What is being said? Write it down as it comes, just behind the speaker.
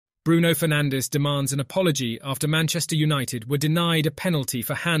Bruno Fernandes demands an apology after Manchester United were denied a penalty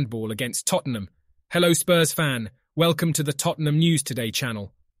for handball against Tottenham. Hello Spurs fan, welcome to the Tottenham News Today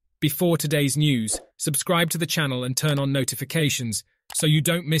channel. Before today's news, subscribe to the channel and turn on notifications so you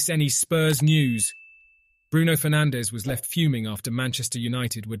don't miss any Spurs news. Bruno Fernandes was left fuming after Manchester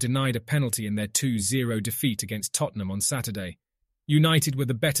United were denied a penalty in their 2-0 defeat against Tottenham on Saturday. United were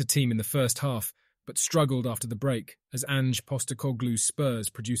the better team in the first half, but struggled after the break as Ange Postecoglou's Spurs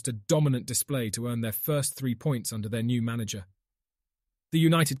produced a dominant display to earn their first 3 points under their new manager. The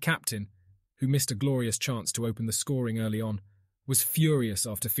United captain, who missed a glorious chance to open the scoring early on, was furious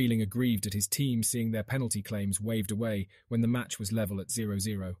after feeling aggrieved at his team seeing their penalty claims waved away when the match was level at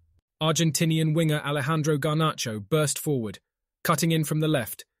 0-0. Argentinian winger Alejandro Garnacho burst forward, cutting in from the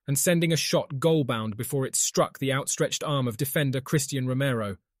left and sending a shot goal-bound before it struck the outstretched arm of defender Cristian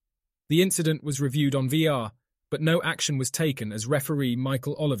Romero. The incident was reviewed on VR, but no action was taken as referee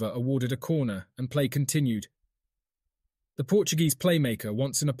Michael Oliver awarded a corner and play continued. The Portuguese playmaker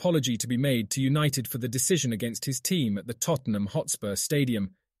wants an apology to be made to United for the decision against his team at the Tottenham Hotspur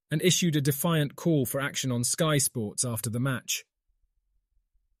Stadium and issued a defiant call for action on Sky Sports after the match.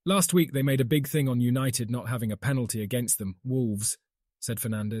 Last week they made a big thing on United not having a penalty against them, Wolves, said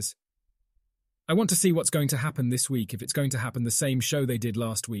Fernandes. I want to see what's going to happen this week if it's going to happen the same show they did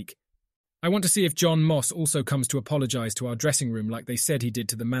last week. I want to see if John Moss also comes to apologise to our dressing room like they said he did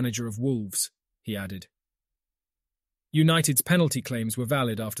to the manager of Wolves, he added. United's penalty claims were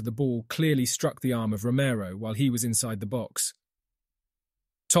valid after the ball clearly struck the arm of Romero while he was inside the box.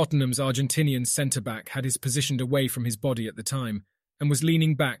 Tottenham's Argentinian centre-back had his positioned away from his body at the time and was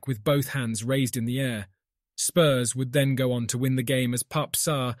leaning back with both hands raised in the air. Spurs would then go on to win the game as Pape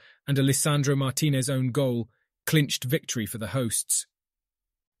Sarr and Alessandro Martinez's own goal clinched victory for the hosts.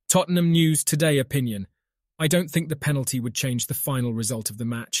 Tottenham News Today opinion. I don't think the penalty would change the final result of the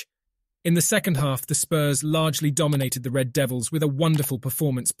match. In the second half, the Spurs largely dominated the Red Devils with a wonderful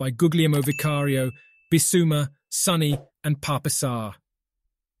performance by Guglielmo Vicario, Bissouma, Sonny and Pape Sarr.